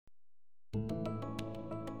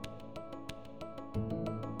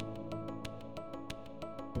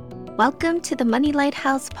Welcome to the Money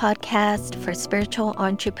Lighthouse Podcast for spiritual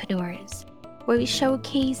entrepreneurs, where we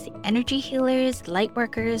showcase energy healers,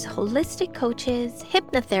 lightworkers, holistic coaches,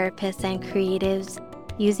 hypnotherapists, and creatives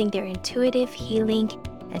using their intuitive healing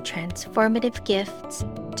and transformative gifts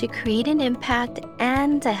to create an impact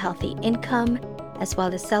and a healthy income, as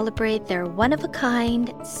well as celebrate their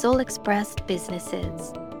one-of-a-kind, soul-expressed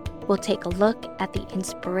businesses. We'll take a look at the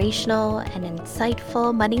inspirational and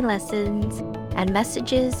insightful money lessons and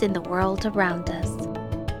messages in the world around us.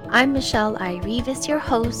 I'm Michel Ai Reavis, your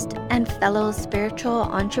host and fellow spiritual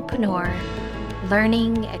entrepreneur,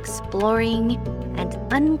 learning, exploring, and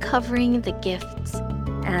uncovering the gifts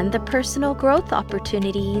and the personal growth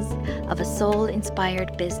opportunities of a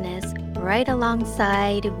soul-inspired business right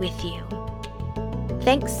alongside with you.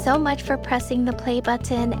 Thanks so much for pressing the play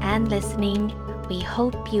button and listening. We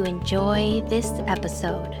hope you enjoy this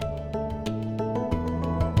episode.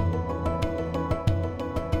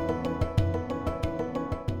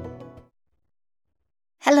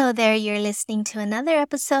 Hello there, you're listening to another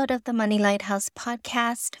episode of the Money Lighthouse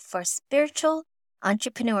Podcast for spiritual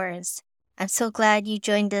entrepreneurs. I'm so glad you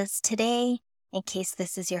joined us today. In case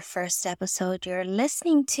this is your first episode you're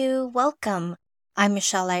listening to, welcome. I'm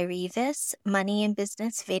Michel Ai Reavis, money and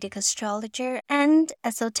business Vedic astrologer and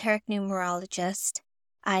esoteric numerologist.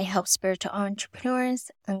 I help spiritual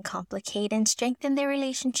entrepreneurs uncomplicate and strengthen their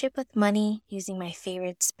relationship with money using my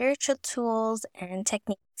favorite spiritual tools and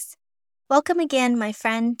techniques. Welcome again, my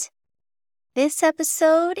friend. This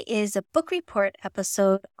episode is a book report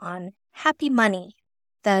episode on Happy Money,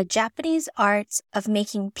 the Japanese Art of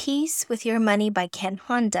Making Peace with Your Money by Ken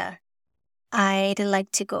Honda. I'd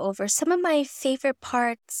like to go over some of my favorite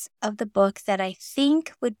parts of the book that I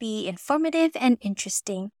think would be informative and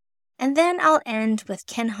interesting. And then I'll end with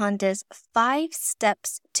Ken Honda's 5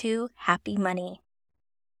 steps to happy money.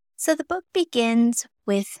 So the book begins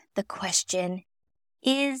with the question,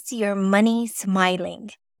 is your money smiling?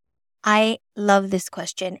 I love this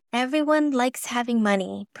question. Everyone likes having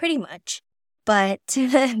money, pretty much. But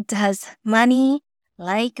does money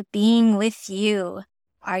like being with you?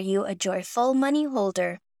 Are you a joyful money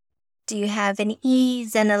holder? Do you have an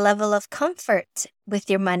ease and a level of comfort with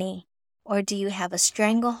your money? Or do you have a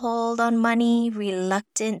stranglehold on money,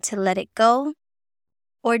 reluctant to let it go?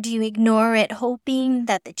 Or do you ignore it, hoping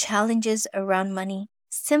that the challenges around money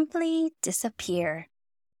simply disappear?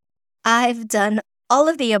 I've done all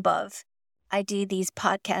of the above. I do these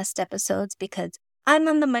podcast episodes because I'm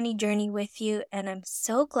on the money journey with you, and I'm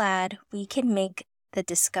so glad we can make the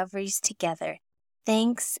discoveries together.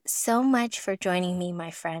 Thanks so much for joining me,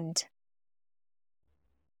 my friend.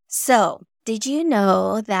 So, did you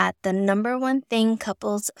know that the number one thing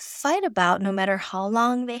couples fight about, no matter how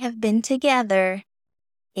long they have been together,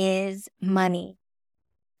 is money?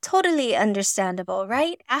 Totally understandable,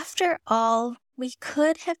 right? After all, we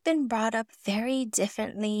could have been brought up very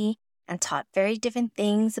differently and taught very different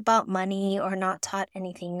things about money or not taught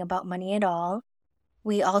anything about money at all.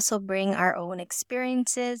 We also bring our own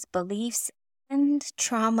experiences, beliefs, and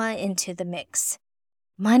trauma into the mix.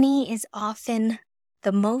 Money is often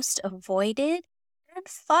the most avoided and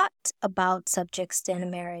fought about subjects in a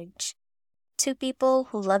marriage. Two people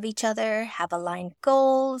who love each other, have aligned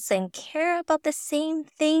goals, and care about the same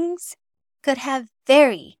things could have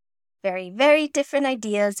very, very different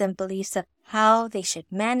ideas and beliefs of how they should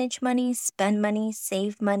manage money, spend money,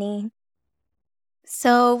 save money.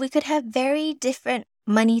 So we could have very different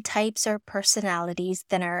money types or personalities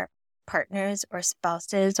than our partners or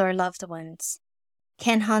spouses or loved ones.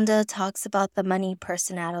 Ken Honda talks about the money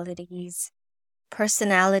personalities.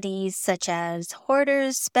 Personalities such as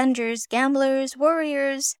hoarders, spenders, gamblers,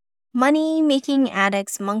 warriors, money-making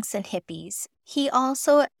addicts, monks, and hippies. He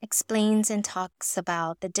also explains and talks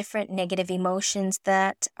about the different negative emotions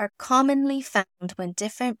that are commonly found when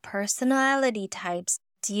different personality types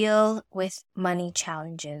deal with money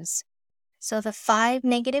challenges. So the 5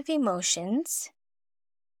 negative emotions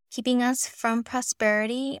keeping us from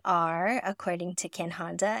prosperity are, according to Ken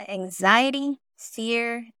Honda, anxiety,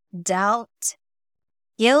 fear, doubt,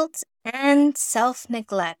 guilt, and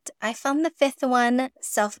self-neglect. I found the 5th one,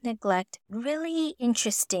 self-neglect, really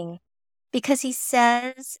interesting because he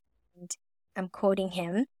says, and I'm quoting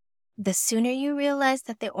him, the sooner you realize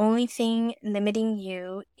that the only thing limiting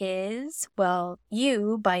you is,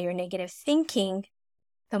 you by your negative thinking,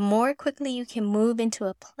 the more quickly you can move into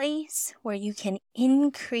a place where you can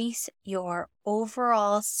increase your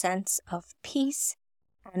overall sense of peace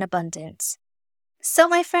and abundance. So,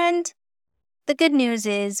 my friend, the good news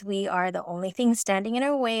is we are the only thing standing in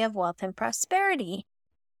our way of wealth and prosperity.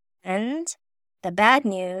 And The bad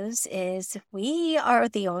news is we are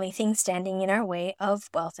the only thing standing in our way of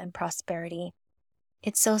wealth and prosperity.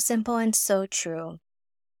 It's so simple and so true.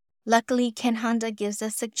 Luckily, Ken Honda gives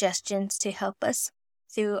us suggestions to help us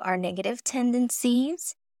through our negative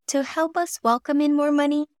tendencies, to help us welcome in more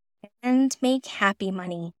money and make happy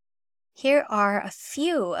money. Here are a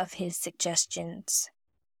few of his suggestions.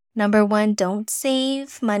 Number 1, don't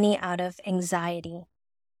save money out of anxiety.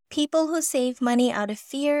 People who save money out of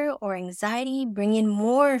fear or anxiety bring in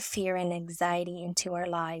more fear and anxiety into our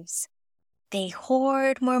lives. They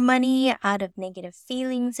hoard more money out of negative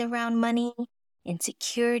feelings around money,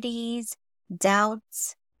 insecurities,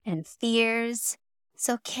 doubts, and fears.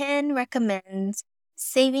 So Ken recommends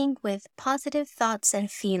saving with positive thoughts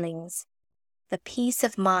and feelings, the peace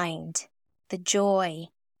of mind, the joy,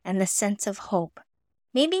 and the sense of hope.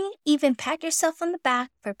 Maybe even pat yourself on the back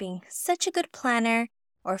for being such a good planner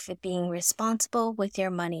or for being responsible with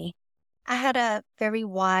your money. I had a very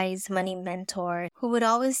wise money mentor who would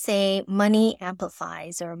always say money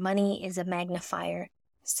amplifies or money is a magnifier.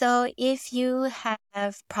 So if you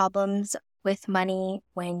have problems with money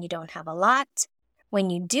when you don't have a lot,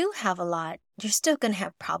 when you do have a lot, you're still going to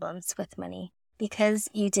have problems with money because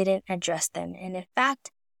you didn't address them. And in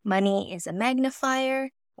fact, money is a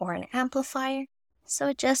magnifier or an amplifier. So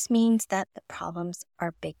it just means that the problems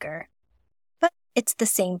are bigger. But it's the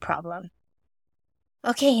same problem.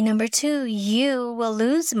 Okay, number 2, you will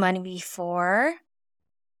lose money before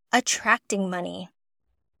attracting money.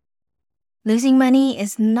 Losing money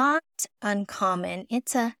is not uncommon.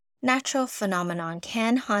 It's a natural phenomenon.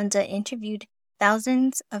 Ken Honda interviewed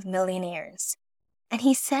thousands of millionaires, and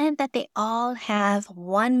he said that they all have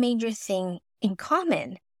one major thing in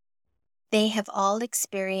common. They have all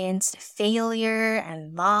experienced failure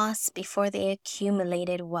and loss before they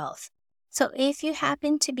accumulated wealth. So if you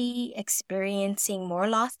happen to be experiencing more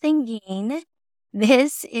loss than gain,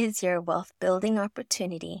 this is your wealth building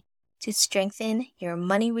opportunity to strengthen your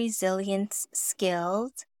money resilience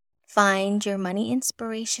skills, find your money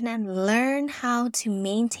inspiration, and learn how to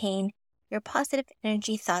maintain your positive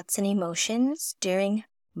energy, thoughts, and emotions during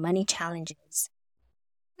money challenges.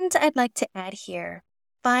 And I'd like to add here,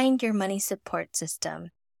 find your money support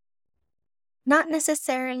system. Not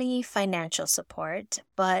necessarily financial support,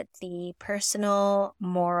 but the personal,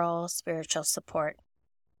 moral, spiritual support.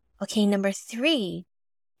 Okay, number 3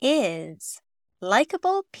 is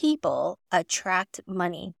likable people attract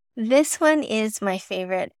money. This one is my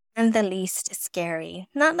favorite and the least scary,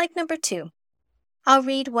 not like number 2. I'll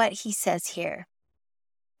read what he says here.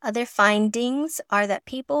 Other findings are that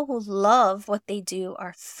people who love what they do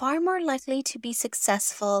are far more likely to be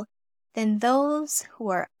successful than those who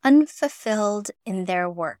are unfulfilled in their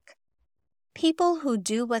work. People who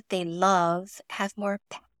do what they love have more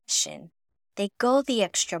passion. They go the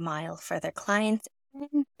extra mile for their clients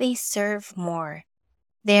and they serve more.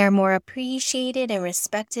 They are more appreciated and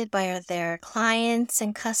respected by their clients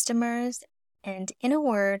and customers, and in a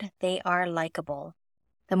word, they are likable.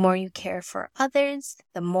 The more you care for others,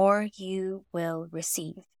 the more you will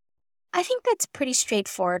receive. I think that's pretty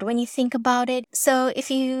straightforward when you think about it. So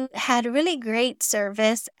if you had really great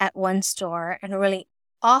service at one store and really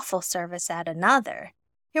awful service at another,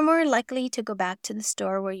 you're more likely to go back to the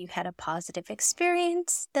store where you had a positive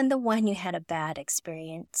experience than the one you had a bad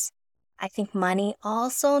experience. I think money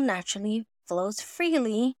also naturally flows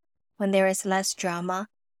freely when there is less drama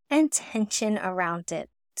and tension around it.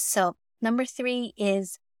 So number 3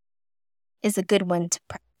 is a good one to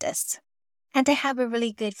practice. And I have a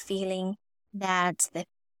really good feeling that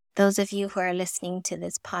those of you who are listening to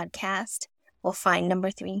this podcast will find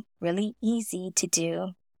number 3 really easy to do.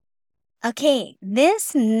 Okay,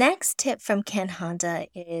 this next tip from Ken Honda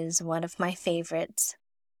is one of my favorites.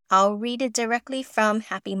 I'll read it directly from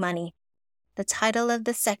Happy Money. The title of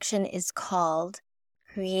the section is called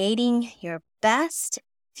Creating Your Best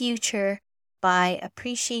Future by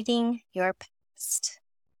Appreciating Your Past.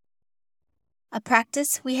 A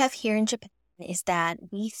practice we have here in Japan is that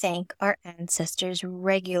we thank our ancestors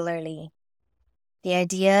regularly. The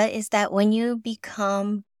idea is that when you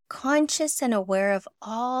become conscious and aware of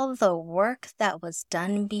all the work that was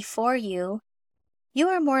done before you, you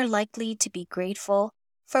are more likely to be grateful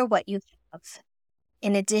for what you have.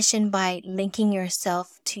 In addition, by linking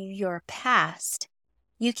yourself to your past,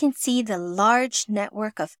 you can see the large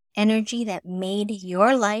network of energy that made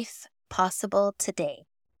your life possible today.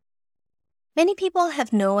 Many people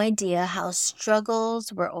have no idea how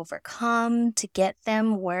struggles were overcome to get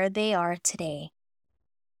them where they are today.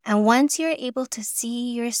 And once you're able to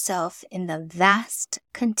see yourself in the vast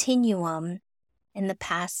continuum in the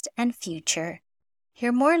past and future,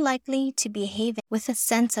 you're more likely to behave with a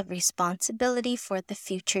sense of responsibility for the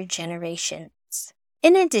future generations.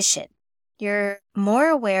 In addition, you're more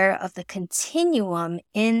aware of the continuum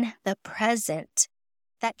in the present,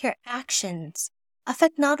 that your actions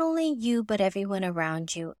affect not only you but everyone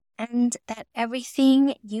around you, and that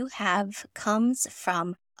everything you have comes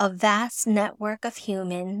from a vast network of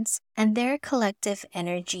humans and their collective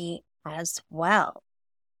energy as well.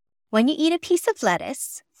 When you eat a piece of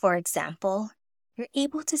lettuce, for example, you're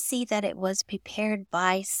able to see that it was prepared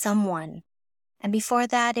by someone. And before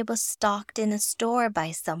that, it was stocked in a store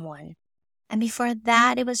by someone. And before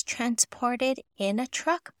that, it was transported in a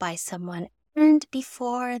truck by someone. And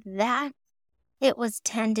before that, it was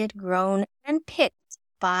tended, grown, and picked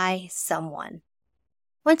by someone.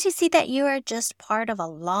 Once you see that you are just part of a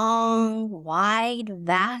long, wide,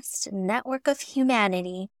 vast network of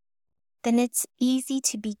humanity, then it's easy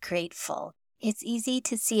to be grateful. It's easy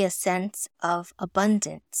to see a sense of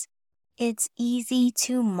abundance. It's easy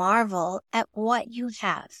to marvel at what you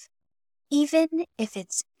have, even if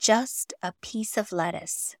it's just a piece of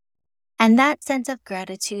lettuce. And that sense of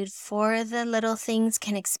gratitude for the little things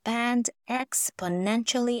can expand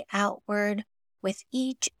exponentially outward with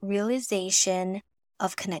each realization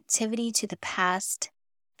of connectivity to the past,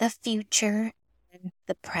 the future, and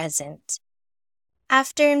the present.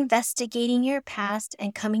 After investigating your past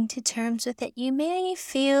and coming to terms with it, you may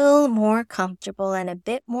feel more comfortable and a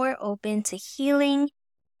bit more open to healing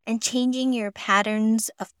and changing your patterns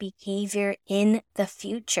of behavior in the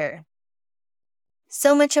future.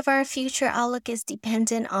 So much of our future outlook is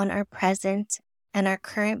dependent on our present and our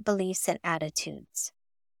current beliefs and attitudes.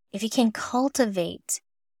 If you can cultivate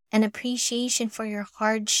an appreciation for your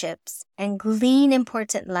hardships and glean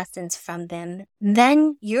important lessons from them,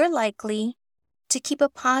 then you're likely to keep a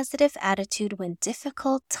positive attitude when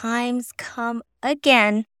difficult times come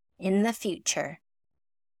again in the future.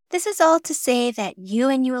 This is all to say that you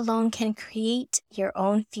and you alone can create your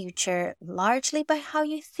own future largely by how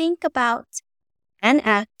you think about and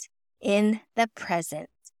act in the present.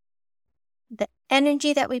 The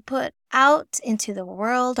energy that we put out into the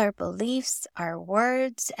world, our beliefs, our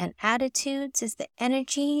words, and attitudes is the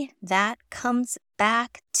energy that comes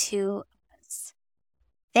back to us.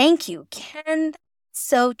 Thank you, Ken.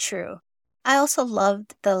 So true. I also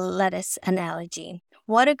loved the lettuce analogy.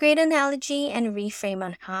 What a great analogy and reframe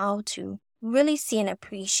on how to really see and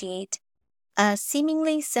appreciate a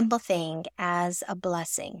seemingly simple thing as a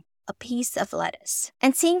blessing, a piece of lettuce,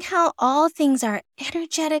 and seeing how all things are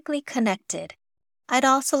energetically connected. I'd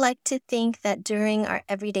also like to think that during our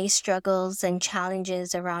everyday struggles and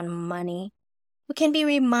challenges around money, we can be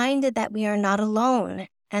reminded that we are not alone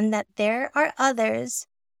and that there are others,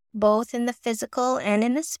 both in the physical and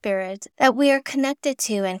in the spirit, that we are connected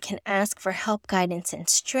to and can ask for help, guidance, and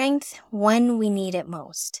strength when we need it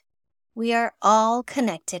most. We are all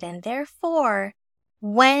connected, and therefore,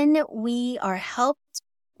 when we are helped,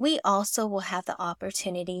 we also will have the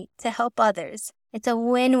opportunity to help others. It's a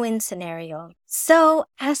win-win scenario. So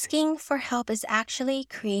asking for help is actually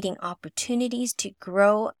creating opportunities to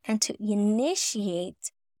grow and to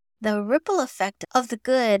initiate the ripple effect of the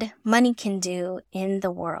good money can do in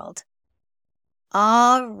the world.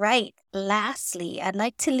 All right, lastly, I'd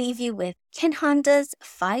like to leave you with Ken Honda's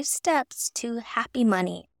 5 steps to happy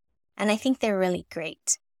money. And I think they're really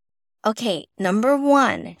great. Okay, number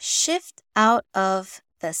 1, shift out of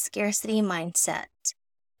the scarcity mindset.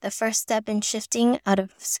 The first step in shifting out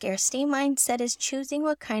of scarcity mindset is choosing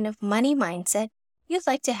what kind of money mindset you'd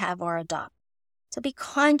like to have or adopt. So be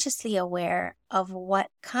consciously aware of what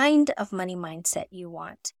kind of money mindset you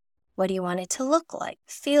want. What do you want it to look like,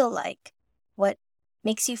 feel like? What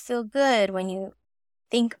makes you feel good when you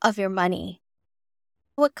think of your money?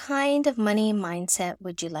 What kind of money mindset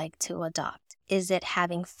would you like to adopt? Is it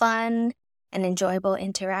having fun and enjoyable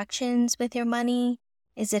interactions with your money?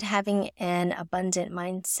 Is it having an abundant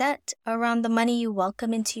mindset around the money you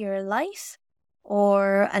welcome into your life?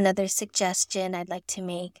 Or another suggestion I'd like to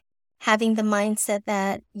make, having the mindset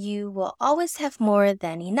that you will always have more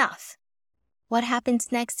than enough. What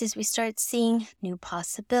happens next is we start seeing new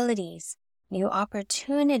possibilities, new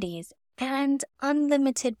opportunities, and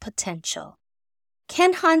unlimited potential.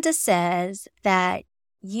 Ken Honda says that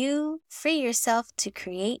you free yourself to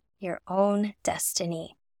create your own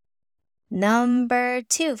destiny. Number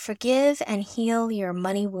 2, forgive and heal your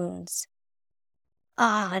money wounds.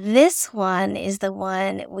 This one is the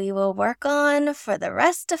one we will work on for the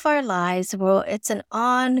rest of our lives. Well, it's an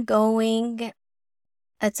ongoing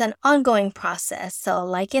process. So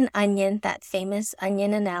like an onion, that famous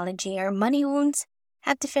onion analogy, our money wounds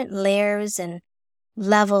have different layers and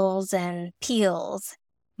levels and peels.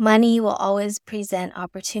 Money will always present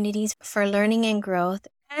opportunities for learning and growth,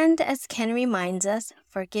 and as Ken reminds us,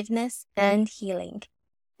 forgiveness and healing.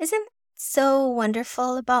 Isn't that so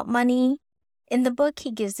wonderful about money? In the book, he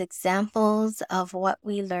gives examples of what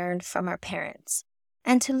we learned from our parents,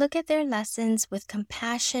 and to look at their lessons with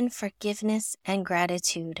compassion, forgiveness, and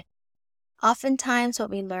gratitude. Oftentimes, what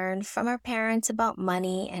we learn from our parents about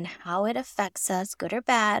money and how it affects us, good or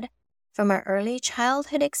bad, from our early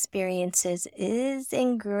childhood experiences is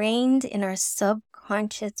ingrained in our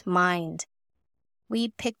subconscious mind. We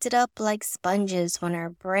picked it up like sponges when our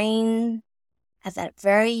brain at that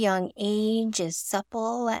very young age is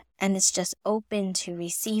supple and is just open to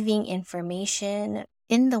receiving information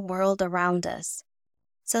in the world around us.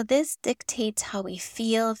 So this dictates how we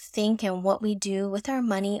feel, think, and what we do with our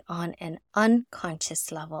money on an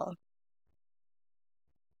unconscious level.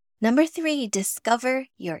 Number 3, discover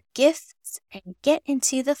your gifts and get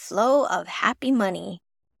into the flow of happy money.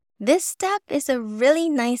 This step is a really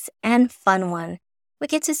nice and fun one. We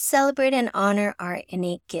get to celebrate and honor our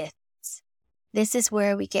innate gifts. This is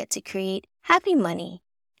where we get to create happy money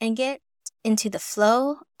and get into the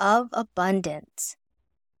flow of abundance.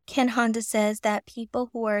 Ken Honda says that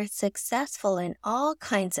people who are successful in all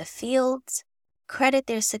kinds of fields credit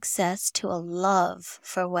their success to a love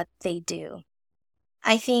for what they do.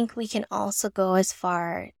 I think we can also go as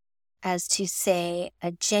far as to say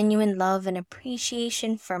a genuine love and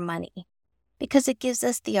appreciation for money, because it gives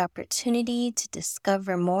us the opportunity to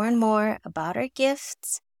discover more and more about our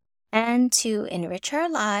gifts and to enrich our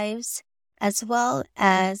lives as well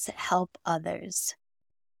as help others.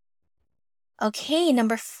 Okay,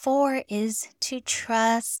 number 4 is to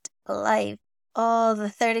trust life. Oh, the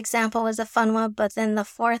third example was a fun one, but then the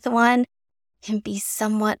fourth one can be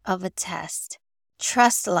somewhat of a test.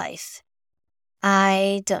 Trust life.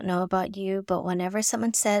 I don't know about you, but whenever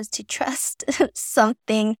someone says to trust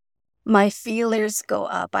something, my feelers go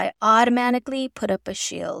up. I automatically put up a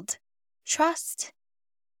shield. Trust.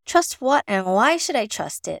 Trust what and why should I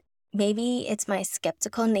trust it? Maybe it's my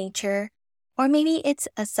skeptical nature, or maybe it's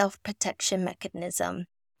a self-protection mechanism,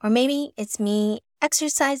 or maybe it's me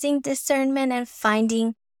exercising discernment and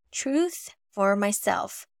finding truth for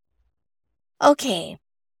myself. Okay,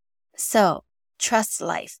 so trust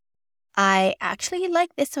life. I actually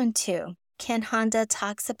like this one too. Ken Honda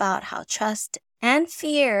talks about how trust and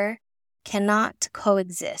fear cannot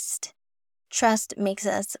coexist. Trust makes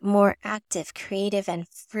us more active, creative, and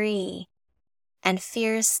free. And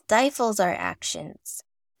fear stifles our actions,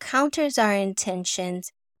 counters our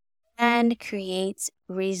intentions, and creates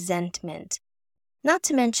resentment. Not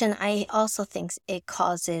to mention, I also think it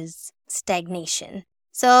causes stagnation.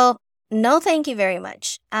 So, no thank you very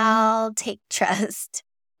much. I'll take trust.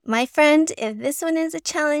 My friend, if this one is a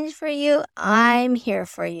challenge for you, I'm here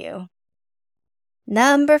for you.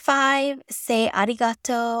 Number 5, say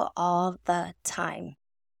arigato all the time.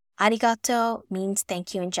 Arigato means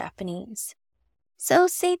thank you in Japanese. So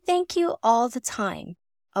say thank you all the time.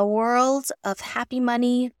 A world of happy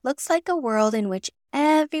money looks like a world in which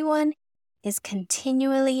everyone is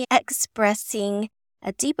continually expressing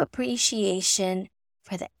a deep appreciation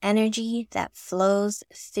for the energy that flows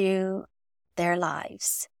through their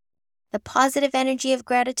lives. The positive energy of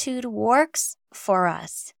gratitude works for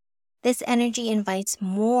us. This energy invites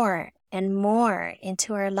more and more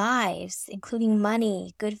into our lives, including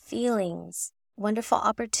money, good feelings, wonderful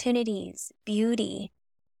opportunities, beauty.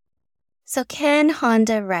 So Ken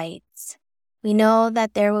Honda writes, we know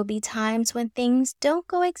that there will be times when things don't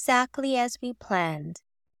go exactly as we planned,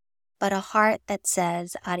 but a heart that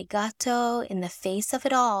says arigato in the face of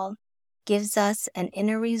it all gives us an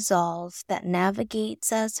inner resolve that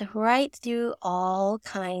navigates us right through all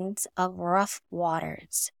kinds of rough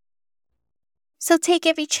waters. So take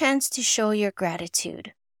every chance to show your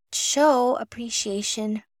gratitude. Show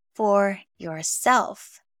appreciation for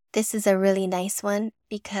yourself. This is a really nice one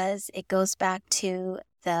because it goes back to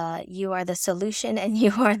the you are the solution and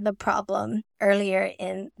you are the problem earlier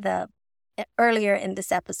in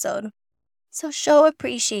this episode. So show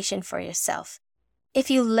appreciation for yourself. If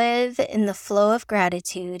you live in the flow of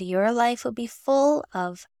gratitude, your life will be full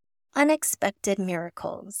of unexpected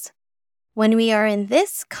miracles. When we are in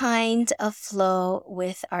this kind of flow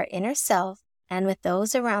with our inner self and with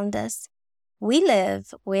those around us, we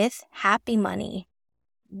live with happy money.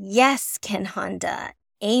 Yes, Ken Honda.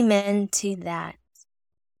 Amen to that.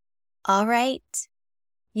 All right.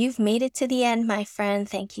 You've made it to the end, my friend.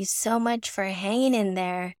 Thank you so much for hanging in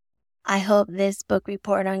there. I hope this book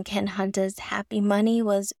report on Ken Honda's happy money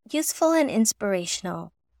was useful and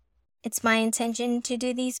inspirational. It's my intention to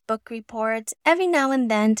do these book reports every now and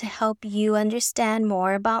then to help you understand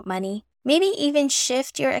more about money Maybe even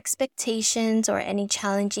shift your expectations or any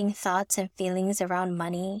challenging thoughts and feelings around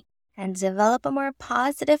money and develop a more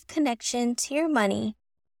positive connection to your money,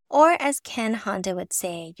 or as Ken Honda would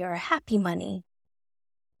say, your happy money.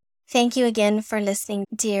 Thank you again for listening,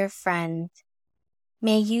 dear friend.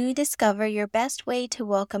 May you discover your best way to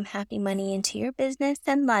welcome happy money into your business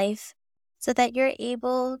and life so that you're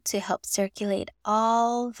able to help circulate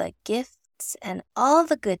all the gifts and all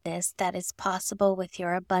the goodness that is possible with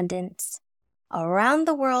your abundance around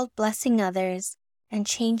the world, blessing others and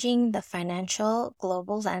changing the financial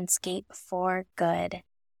global landscape for good.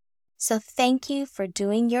 So thank you for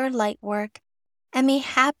doing your light work, and may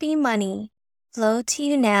happy money flow to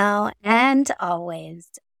you now and always.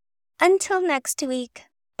 Until next week,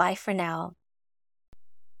 bye for now.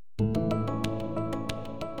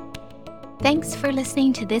 Thanks for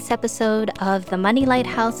listening to this episode of the Money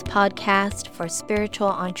Lighthouse Podcast for spiritual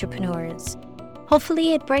entrepreneurs.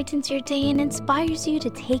 Hopefully it brightens your day and inspires you to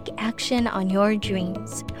take action on your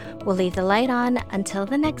dreams. We'll leave the light on until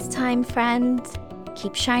the next time, friends.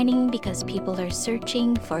 Keep shining because people are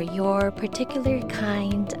searching for your particular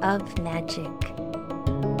kind of magic.